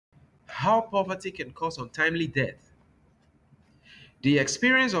How poverty can cause untimely death. The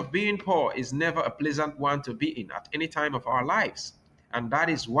experience of being poor is never a pleasant one to be in at any time of our lives, and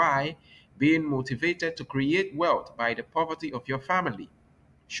that is why being motivated to create wealth by the poverty of your family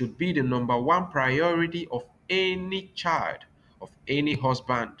should be the number one priority of any child, of any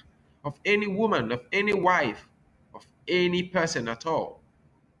husband, of any woman, of any wife, of any person at all.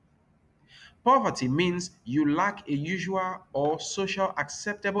 Poverty means you lack a usual or social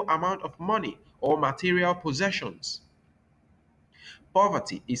acceptable amount of money or material possessions.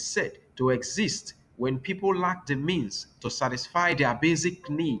 Poverty is said to exist when people lack the means to satisfy their basic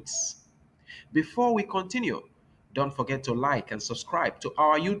needs. Before we continue, don't forget to like and subscribe to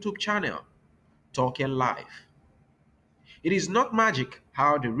our YouTube channel, Talking Life. It is not magic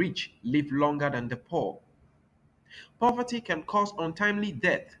how the rich live longer than the poor. Poverty can cause untimely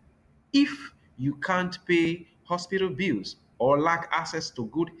death if you can't pay hospital bills or lack access to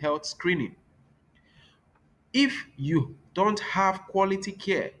good health screening. If you don't have quality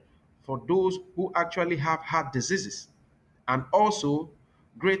care for those who actually have heart diseases, and also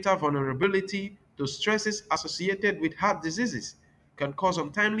greater vulnerability to stresses associated with heart diseases can cause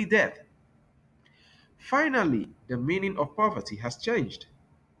untimely death. Finally, the meaning of poverty has changed.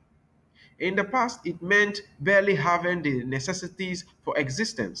 In the past, it meant barely having the necessities for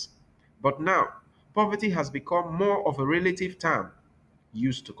existence, but now, poverty has become more of a relative term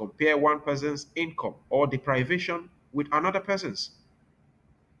used to compare one person's income or deprivation with another person's.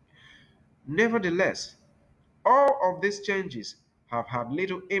 Nevertheless, all of these changes have had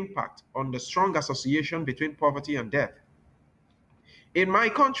little impact on the strong association between poverty and death. In my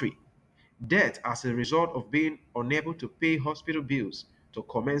country, death as a result of being unable to pay hospital bills to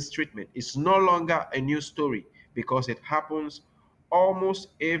commence treatment is no longer a new story because it happens almost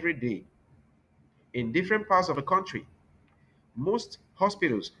every day. In different parts of the country, most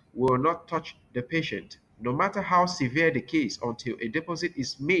hospitals will not touch the patient, no matter how severe the case, until a deposit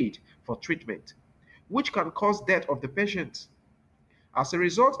is made for treatment, which can cause death of the patient. As a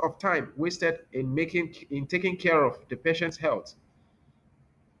result of time wasted in taking care of the patient's health.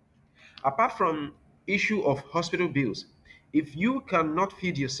 Apart from issue of hospital bills, if you cannot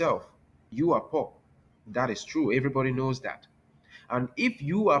feed yourself, you are poor. That is true. Everybody knows that. And if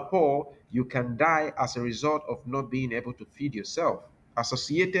you are poor, you can die as a result of not being able to feed yourself,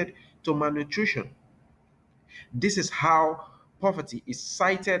 associated to malnutrition. This is how poverty is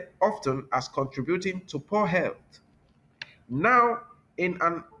cited often as contributing to poor health. Now, in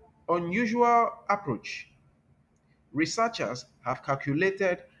an unusual approach, researchers have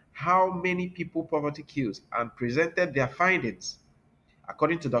calculated how many people poverty kills and presented their findings.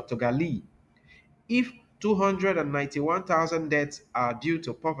 According to Dr. Gali, if 291,000 deaths are due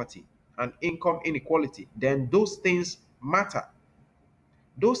to poverty and income inequality, then those things matter.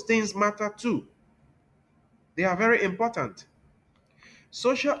 Those things matter too. They are very important.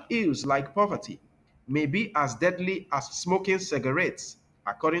 Social ills like poverty may be as deadly as smoking cigarettes,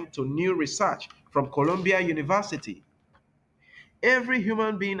 according to new research from Columbia University. Every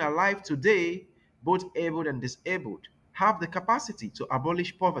human being alive today, both able and disabled, have the capacity to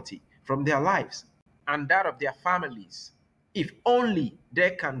abolish poverty from their lives and that of their families, if only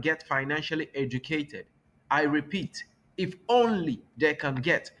they can get financially educated. I repeat, if only they can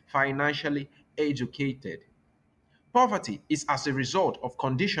get financially educated. Poverty is as a result of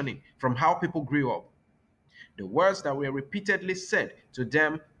conditioning from how people grew up. The words that were repeatedly said to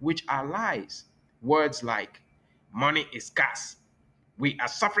them, which are lies. Words like, money is scarce. We are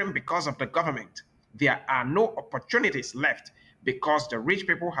suffering because of the government. There are no opportunities left because the rich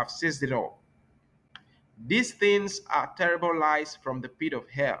people have seized it all. These things are terrible lies from the pit of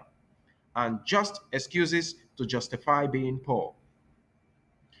hell and just excuses to justify being poor.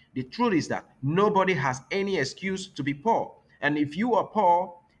 The truth is that nobody has any excuse to be poor. And if you are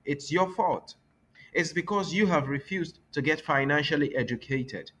poor, it's your fault. It's because you have refused to get financially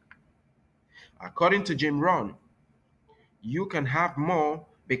educated. According to Jim Rohn, you can have more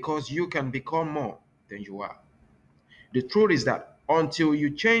because you can become more than you are. The truth is that until you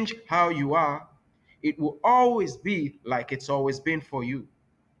change how you are, it will always be like it's always been for you.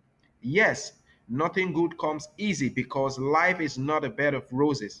 Yes, nothing good comes easy because life is not a bed of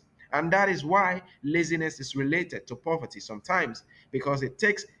roses. And that is why laziness is related to poverty sometimes, because it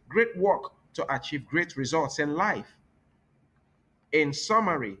takes great work to achieve great results in life. In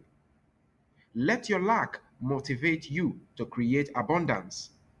summary, let your lack motivate you to create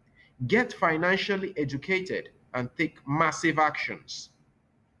abundance. Get financially educated and take massive actions.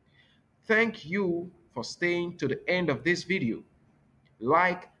 Thank you for staying to the end of this video.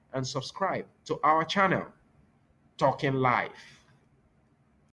 Like and subscribe to our channel, Talking Life.